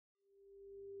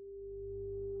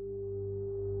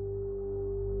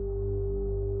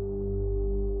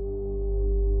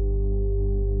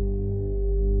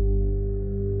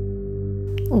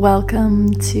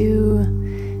Welcome to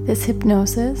this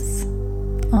hypnosis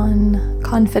on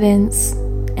confidence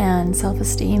and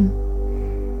self-esteem.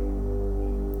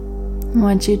 I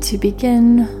want you to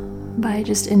begin by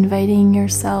just inviting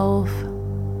yourself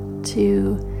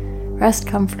to rest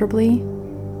comfortably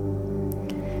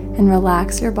and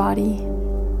relax your body.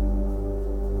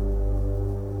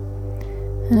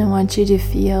 And I want you to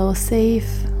feel safe,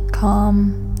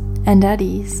 calm, and at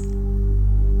ease.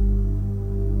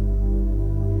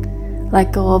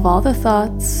 Let go of all the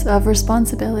thoughts of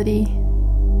responsibility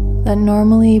that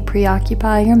normally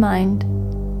preoccupy your mind,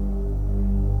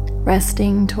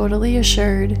 resting totally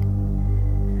assured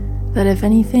that if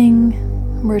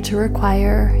anything were to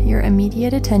require your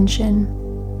immediate attention,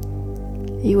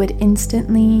 you would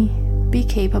instantly be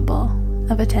capable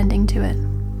of attending to it.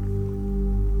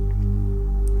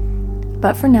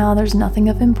 But for now, there's nothing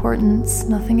of importance,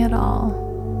 nothing at all,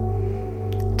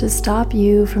 to stop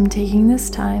you from taking this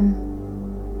time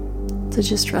to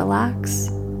just relax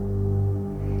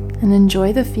and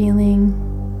enjoy the feeling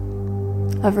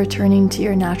of returning to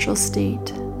your natural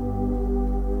state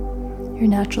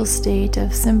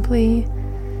of simply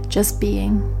just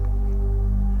being.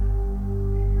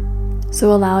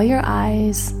 So allow your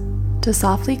eyes to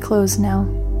softly close now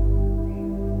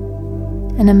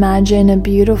and imagine a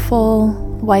beautiful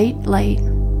white light,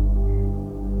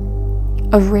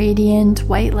 a radiant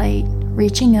white light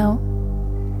reaching out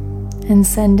and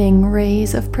sending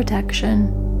rays of protection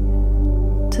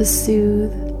to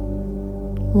soothe,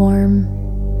 warm,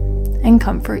 and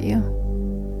comfort you.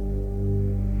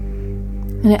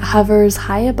 And it hovers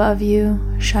high above you,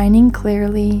 shining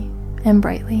clearly and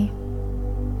brightly.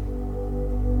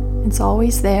 It's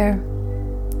always there,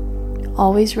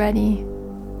 always ready,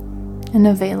 and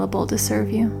available to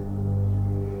serve you.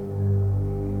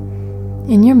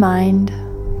 In your mind,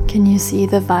 can you see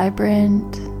the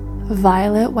vibrant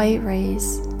violet white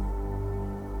rays?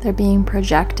 They're being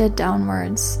projected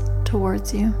downwards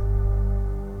towards you.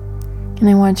 And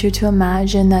I want you to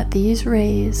imagine that these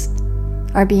rays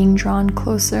are being drawn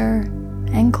closer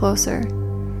and closer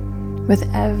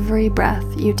with every breath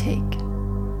you take.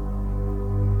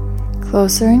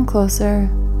 Closer and closer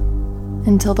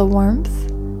until the warmth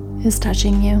is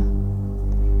touching you,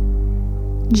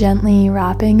 gently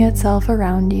wrapping itself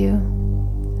around you,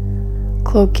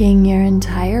 cloaking your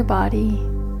entire body,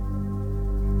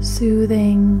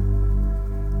 soothing,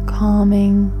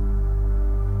 calming,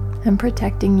 and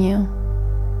protecting you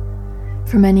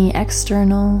from any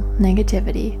external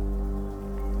negativity.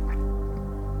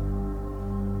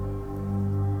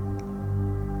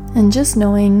 And just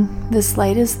knowing this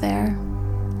light is there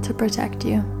to protect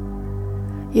you.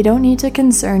 You don't need to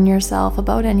concern yourself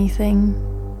about anything.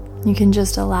 You can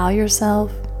just allow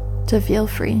yourself to feel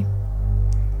free.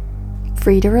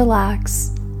 Free to relax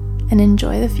and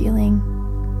enjoy the feeling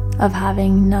of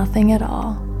having nothing at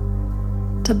all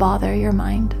to bother your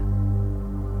mind.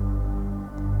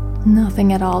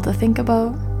 Nothing at all to think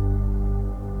about.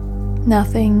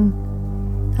 Nothing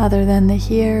other than the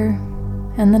here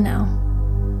and the now.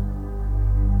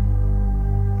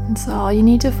 And so all you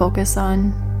need to focus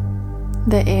on,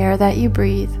 the air that you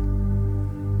breathe,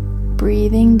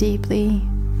 breathing deeply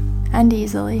and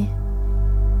easily.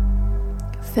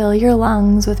 Fill your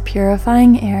lungs with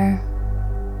purifying air,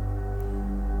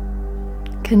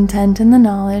 content in the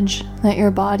knowledge that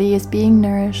your body is being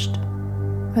nourished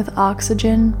with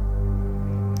oxygen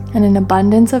and an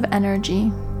abundance of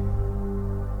energy,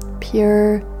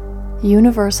 pure,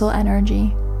 universal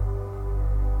energy,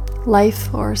 life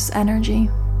force energy.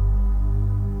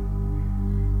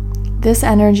 This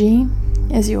energy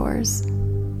is yours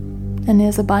and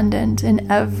is abundant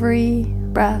in every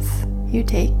breath you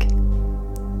take.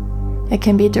 It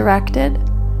can be directed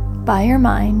by your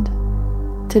mind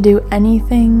to do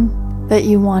anything that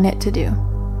you want it to do,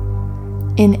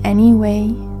 in any way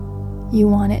you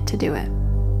want it to do it.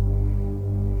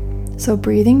 So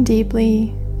breathing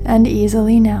deeply and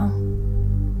easily now,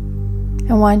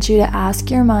 I want you to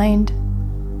ask your mind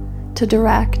to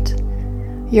direct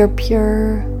your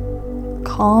pure,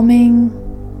 calming,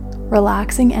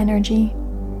 relaxing energy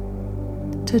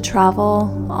to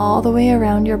travel all the way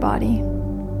around your body,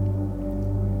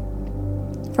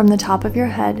 from the top of your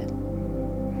head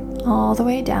all the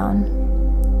way down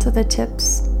to the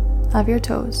tips of your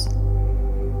toes.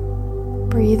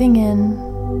 Breathing in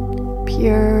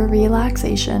pure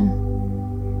relaxation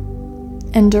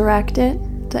and direct it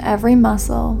to every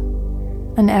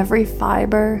muscle and every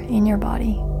fiber in your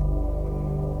body.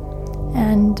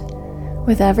 And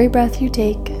with every breath you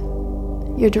take,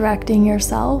 you're directing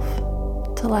yourself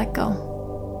to let go.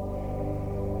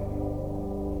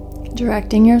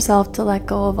 Directing yourself to let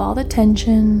go of all the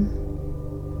tension,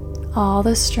 all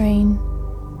the strain,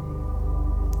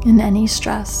 and any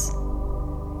stress.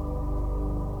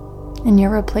 And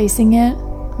you're replacing it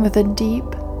with a deep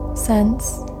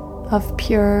sense of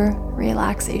pure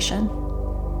relaxation.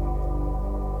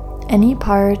 Any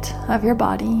part of your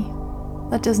body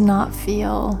that does not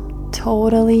feel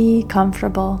totally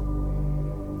comfortable,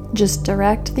 just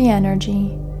direct the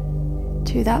energy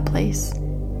to that place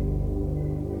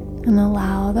and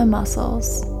allow the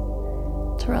muscles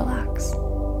to relax.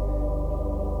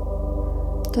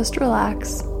 Just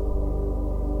relax,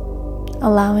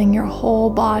 allowing your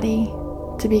whole body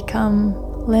to become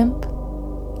limp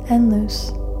and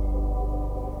loose.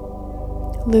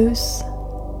 Loose,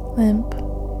 limp,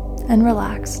 and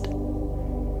relaxed.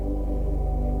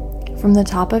 From the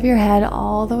top of your head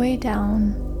all the way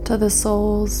down to the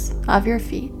soles of your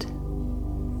feet.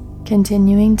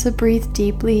 Continuing to breathe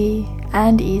deeply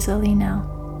and easily now.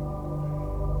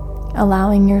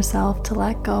 Allowing yourself to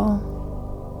let go.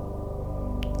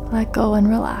 Let go and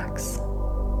relax.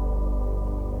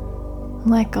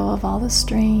 Let go of all the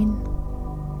strain,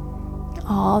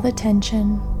 all the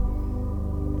tension.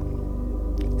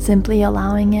 Simply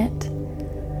allowing it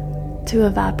to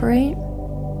evaporate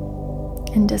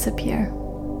and disappear,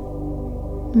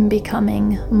 and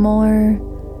becoming more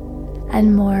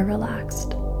and more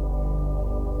relaxed.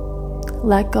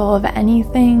 Let go of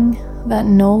anything that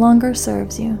no longer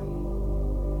serves you,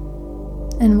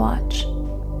 and watch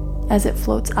as it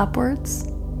floats upwards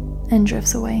and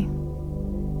drifts away,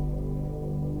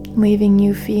 leaving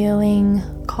you feeling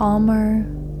calmer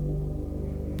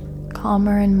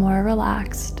and more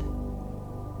relaxed,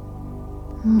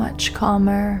 much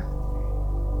calmer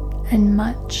and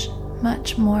much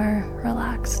more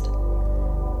relaxed.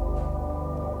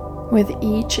 With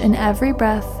each and every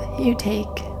breath you take,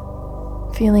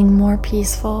 feeling more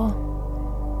peaceful,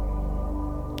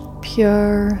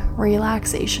 pure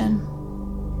relaxation.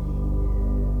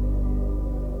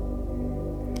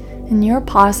 And you're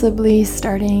possibly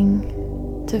starting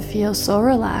to feel so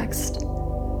relaxed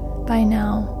by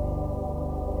now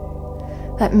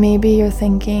that maybe you're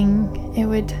thinking it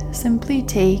would simply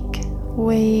take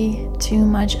way too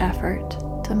much effort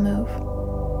to move.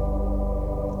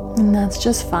 And that's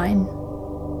just fine.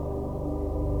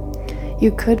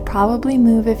 You could probably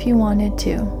move if you wanted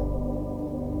to,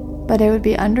 but it would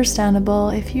be understandable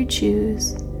if you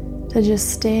choose to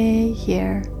just stay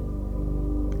here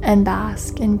and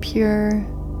bask in pure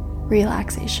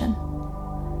relaxation.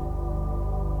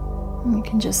 You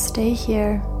can just stay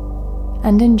here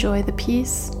and enjoy the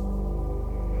peace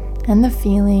and the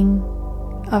feeling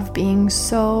of being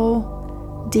so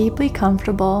deeply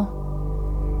comfortable,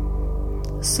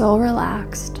 so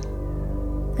relaxed,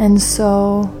 and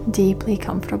so deeply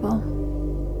comfortable.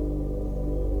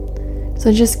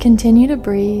 So just continue to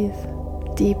breathe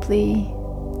deeply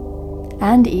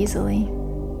and easily.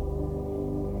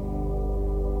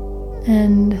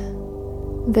 And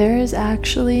there is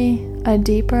actually a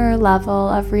deeper level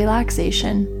of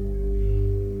relaxation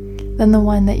than the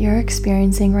one that you're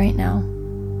experiencing right now.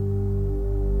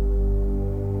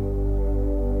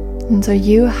 And so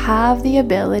you have the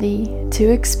ability to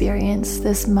experience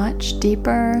this much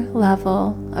deeper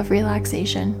level of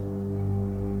relaxation.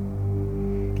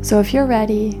 So if you're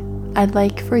ready, I'd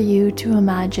like for you to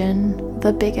imagine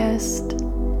the biggest,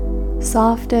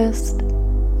 softest,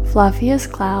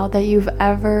 fluffiest cloud that you've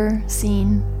ever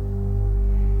seen.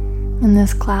 And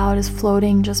this cloud is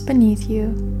floating just beneath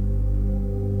you,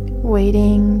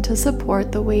 waiting to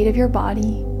support the weight of your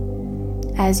body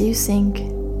as you sink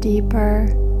deeper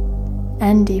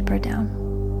and deeper down.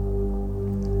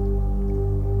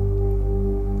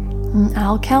 And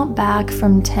I'll count back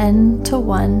from 10 to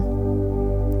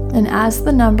 1, and as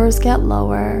the numbers get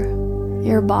lower,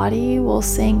 your body will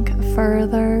sink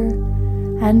further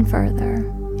and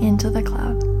further into the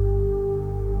cloud,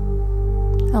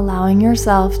 allowing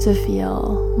yourself to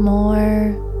feel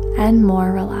more and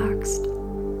more relaxed.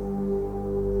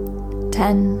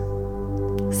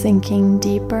 10, sinking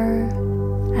deeper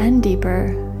and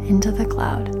deeper into the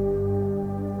cloud.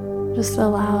 Just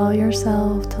allow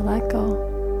yourself to let go.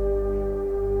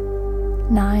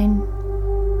 9,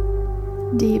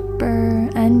 deeper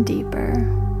and deeper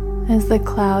as the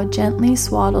cloud gently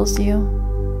swaddles you.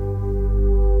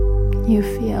 You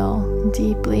feel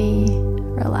deeply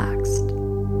relaxed.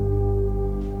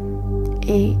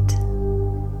 8,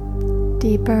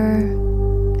 deeper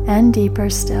and deeper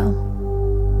still,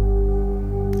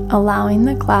 allowing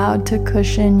the cloud to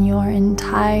cushion your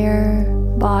entire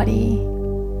body,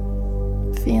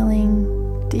 feeling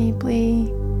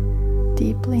deeply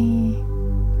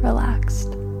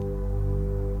relaxed.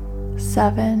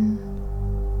 7,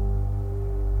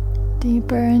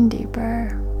 deeper and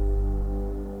deeper,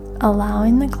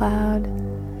 allowing the cloud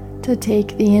to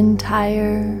take the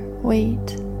entire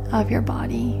weight of your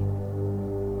body.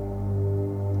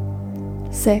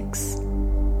 6,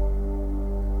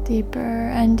 deeper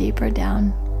and deeper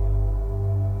down,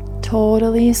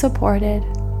 totally supported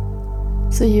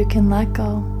so you can let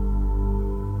go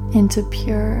into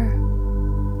pure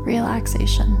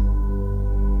relaxation.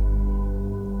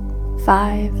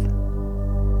 5,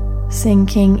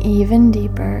 sinking even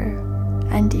deeper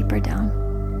and deeper down.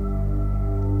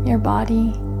 Your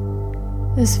body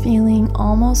is feeling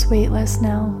almost weightless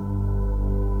now,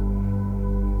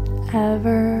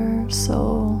 ever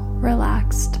so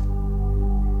relaxed.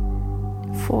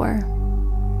 4,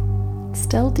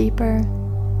 still deeper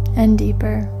and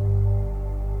deeper,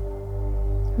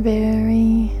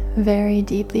 very, very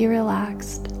deeply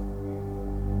relaxed.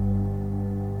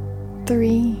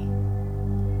 3,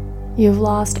 you've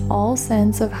lost all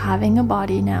sense of having a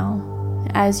body now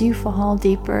as you fall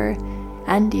deeper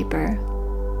and deeper,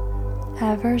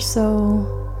 ever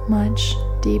so much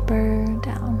deeper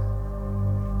down.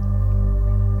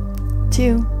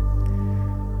 2,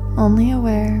 only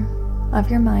aware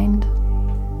of your mind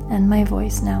and my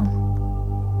voice now,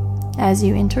 as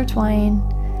you intertwine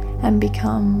and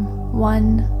become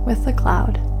one with the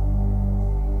cloud.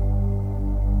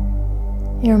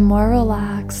 You're more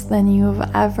relaxed than you've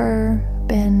ever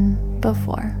been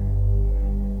before.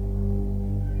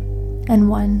 And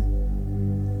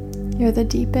 1, you're the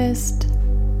deepest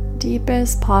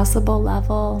possible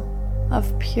level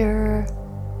of pure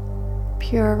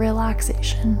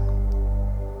relaxation.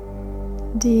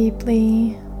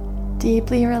 Deeply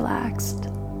relaxed,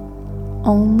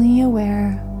 only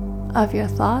aware of your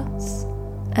thoughts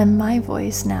and my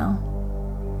voice now.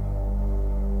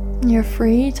 You're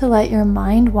free to let your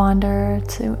mind wander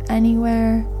to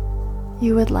anywhere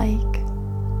you would like.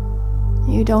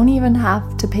 You don't even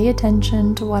have to pay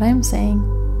attention to what I'm saying.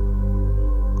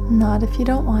 Not if you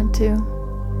don't want to.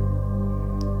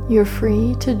 You're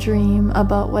free to dream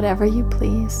about whatever you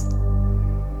please.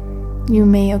 You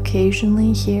may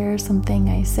occasionally hear something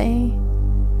I say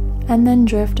and then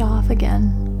drift off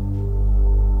again.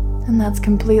 And that's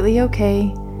completely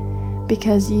okay,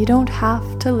 because you don't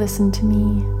have to listen to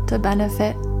me to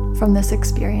benefit from this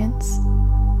experience.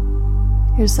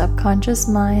 Your subconscious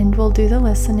mind will do the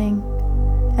listening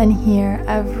and hear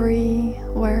every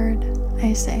word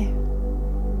I say.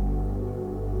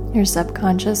 Your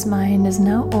subconscious mind is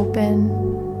now open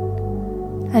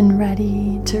and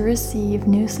ready to receive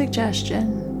new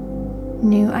suggestion,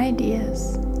 new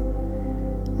ideas,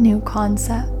 new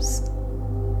concepts,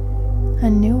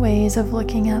 and new ways of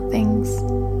looking at things.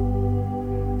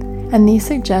 And these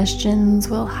suggestions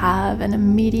will have an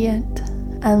immediate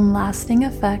and lasting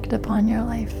effect upon your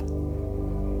life.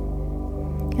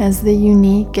 As the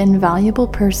unique and valuable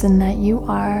person that you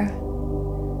are,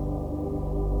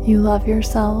 you love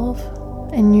yourself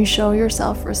and you show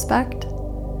yourself respect,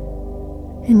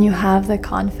 and you have the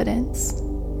confidence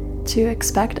to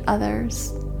expect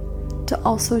others to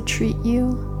also treat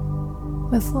you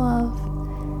with love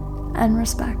and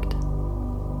respect.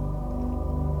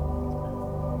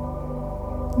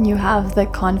 You have the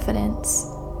confidence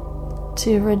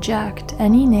to reject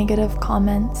any negative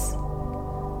comments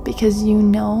because you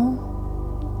know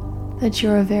that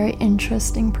you're a very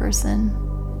interesting person.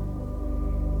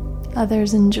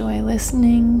 Others enjoy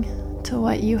listening to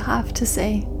what you have to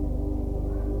say.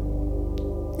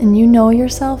 And you know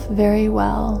yourself very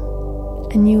well,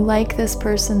 and you like this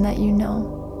person that you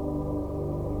know.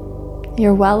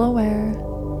 You're well aware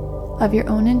of your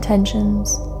own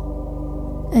intentions,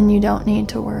 and you don't need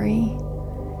to worry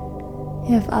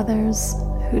if others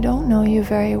who don't know you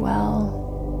very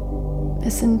well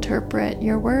misinterpret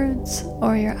your words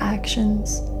or your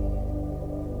actions.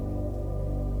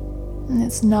 And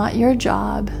it's not your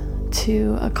job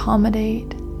to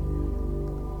accommodate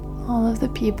all of the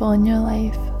people in your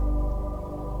life.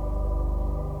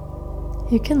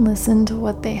 You can listen to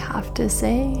what they have to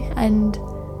say, and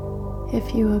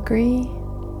if you agree,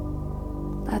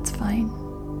 that's fine.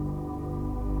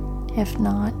 If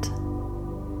not,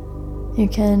 you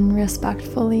can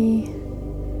respectfully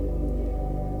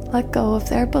let go of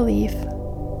their belief,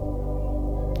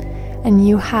 and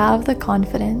you have the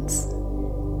confidence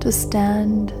to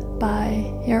stand by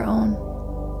your own.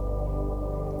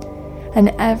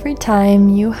 And every time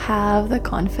you have the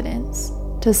confidence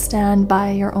to stand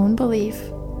by your own belief,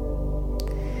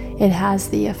 it has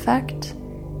the effect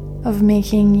of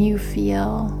making you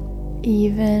feel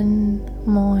even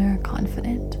more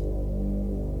confident.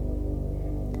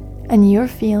 And you're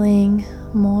feeling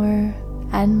more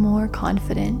and more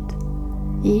confident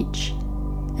each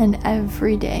and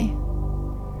every day.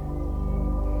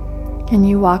 And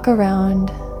you walk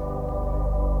around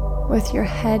with your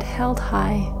head held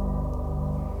high,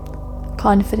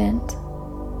 confident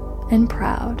and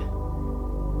proud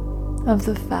of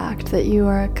the fact that you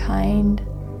are a kind,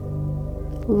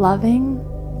 loving,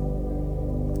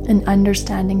 and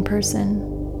understanding person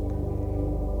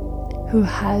who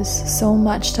has so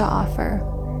much to offer.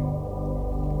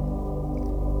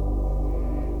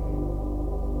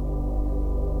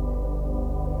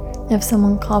 If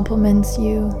someone compliments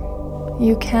you,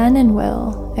 you can and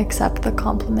will accept the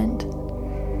compliment,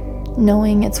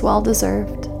 knowing it's well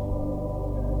deserved.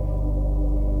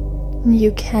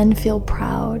 You can feel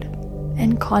proud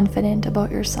and confident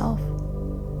about yourself.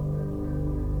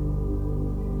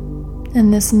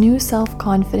 And this new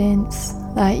self-confidence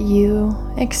that you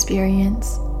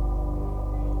experience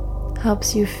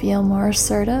helps you feel more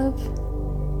assertive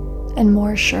and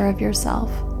more sure of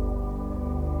yourself.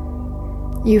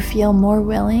 You feel more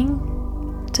willing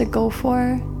to go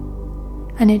for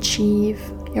and achieve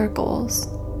your goals.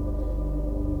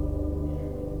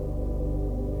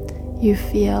 You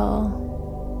feel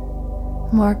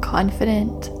more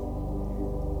confident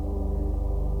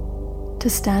to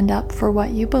stand up for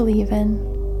what you believe in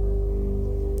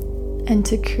and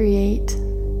to create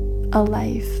a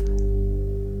life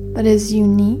that is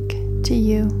unique to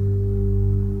you,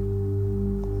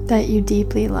 that you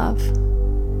deeply love.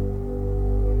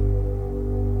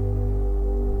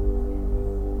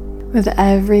 With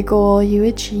every goal you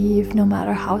achieve, no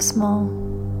matter how small,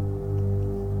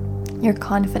 your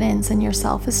confidence and your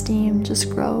self-esteem just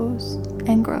grows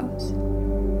and grows.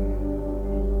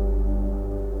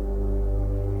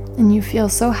 And you feel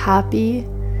so happy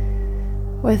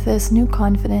with this new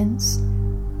confidence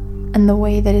and the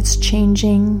way that it's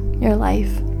changing your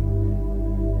life.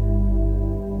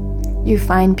 You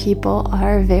find people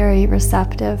are very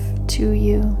receptive to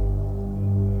you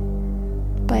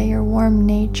by your warm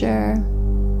nature,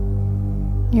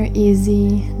 your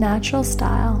easy, natural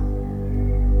style.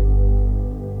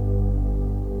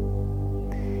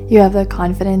 You have the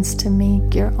confidence to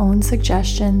make your own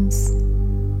suggestions,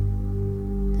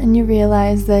 and you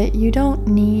realize that you don't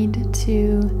need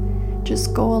to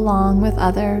just go along with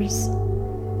others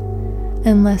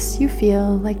unless you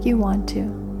feel like you want to.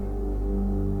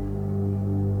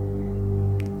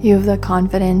 You have the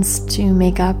confidence to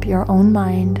make up your own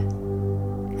mind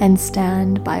and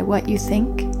stand by what you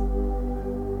think,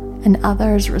 and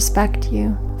others respect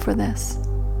you for this.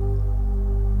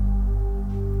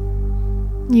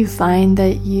 You find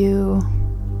that you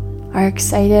are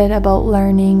excited about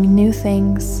learning new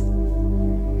things.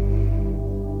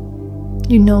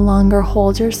 You no longer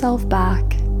hold yourself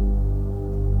back.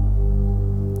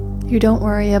 You don't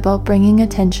worry about bringing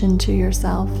attention to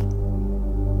yourself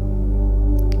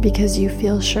because you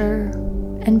feel sure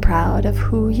and proud of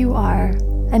who you are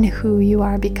and who you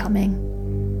are becoming.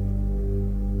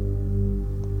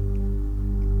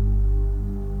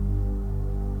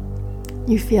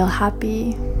 You feel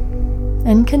happy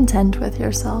and content with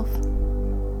yourself.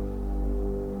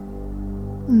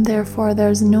 And therefore,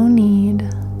 there's no need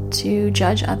to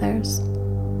judge others.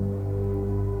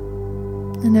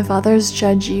 And if others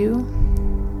judge you,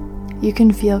 you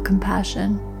can feel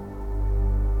compassion,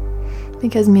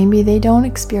 because maybe they don't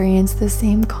experience the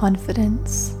same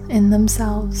confidence in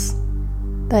themselves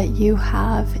that you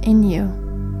have in you.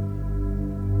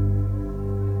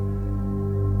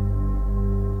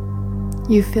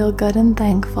 You feel good and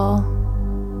thankful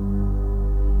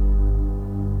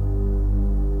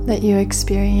that you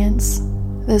experience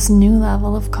this new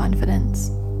level of confidence.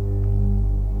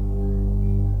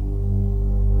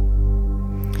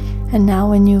 And now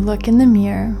when you look in the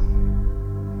mirror,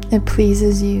 it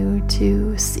pleases you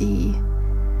to see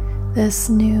this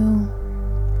new,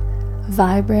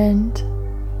 vibrant,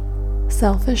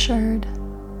 self-assured,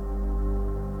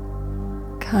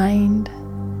 kind,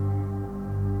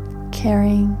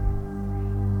 caring,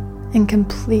 and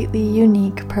completely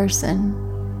unique person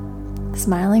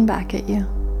smiling back at you.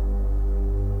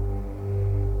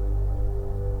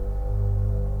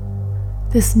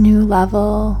 This new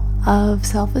level of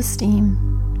self-esteem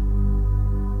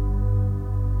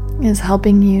is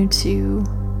helping you to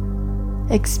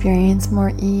experience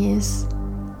more ease,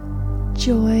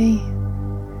 joy,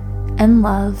 and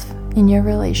love in your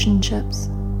relationships.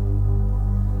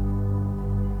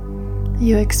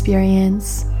 You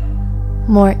experience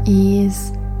more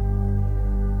ease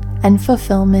and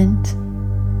fulfillment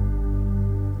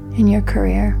in your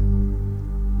career.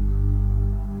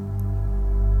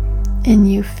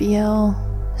 And you feel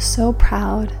so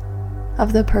proud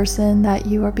of the person that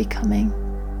you are becoming.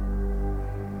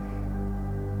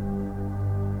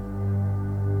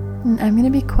 And I'm going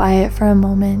to be quiet for a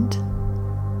moment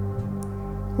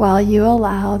while you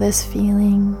allow this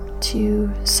feeling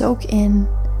to soak in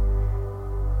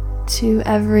to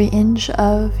every inch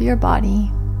of your body.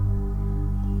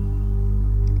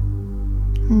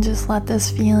 And just let this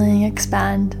feeling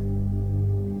expand.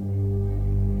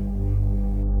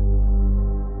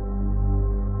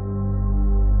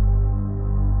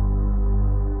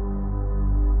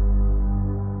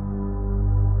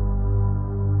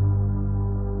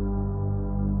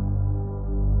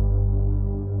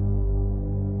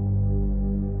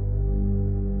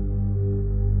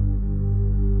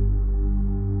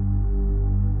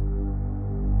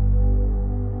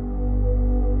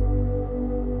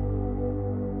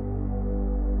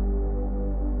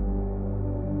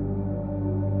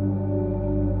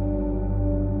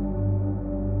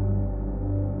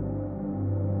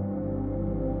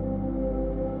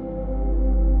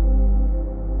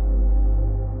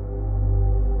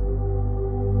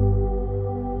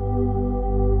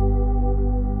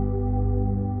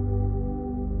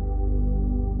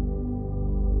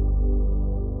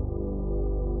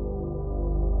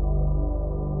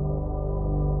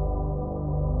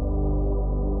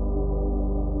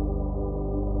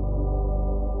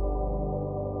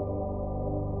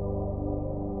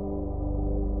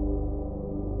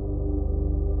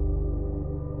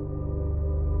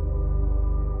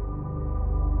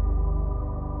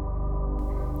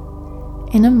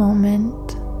 In a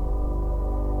moment,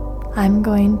 I'm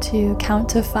going to count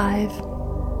to 5,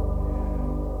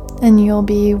 and you'll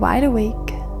be wide awake,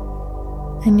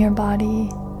 and your body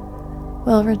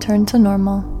will return to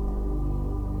normal,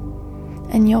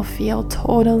 and you'll feel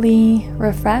totally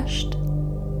refreshed,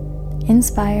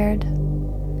 inspired,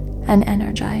 and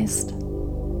energized.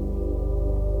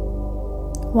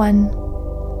 1,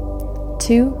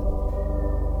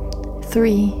 2,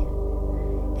 3.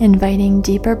 Inviting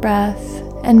deeper breath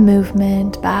and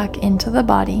movement back into the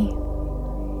body.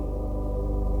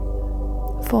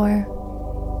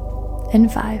 4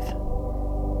 and 5.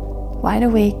 Wide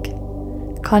awake,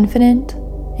 confident,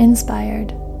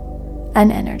 inspired,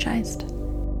 and energized.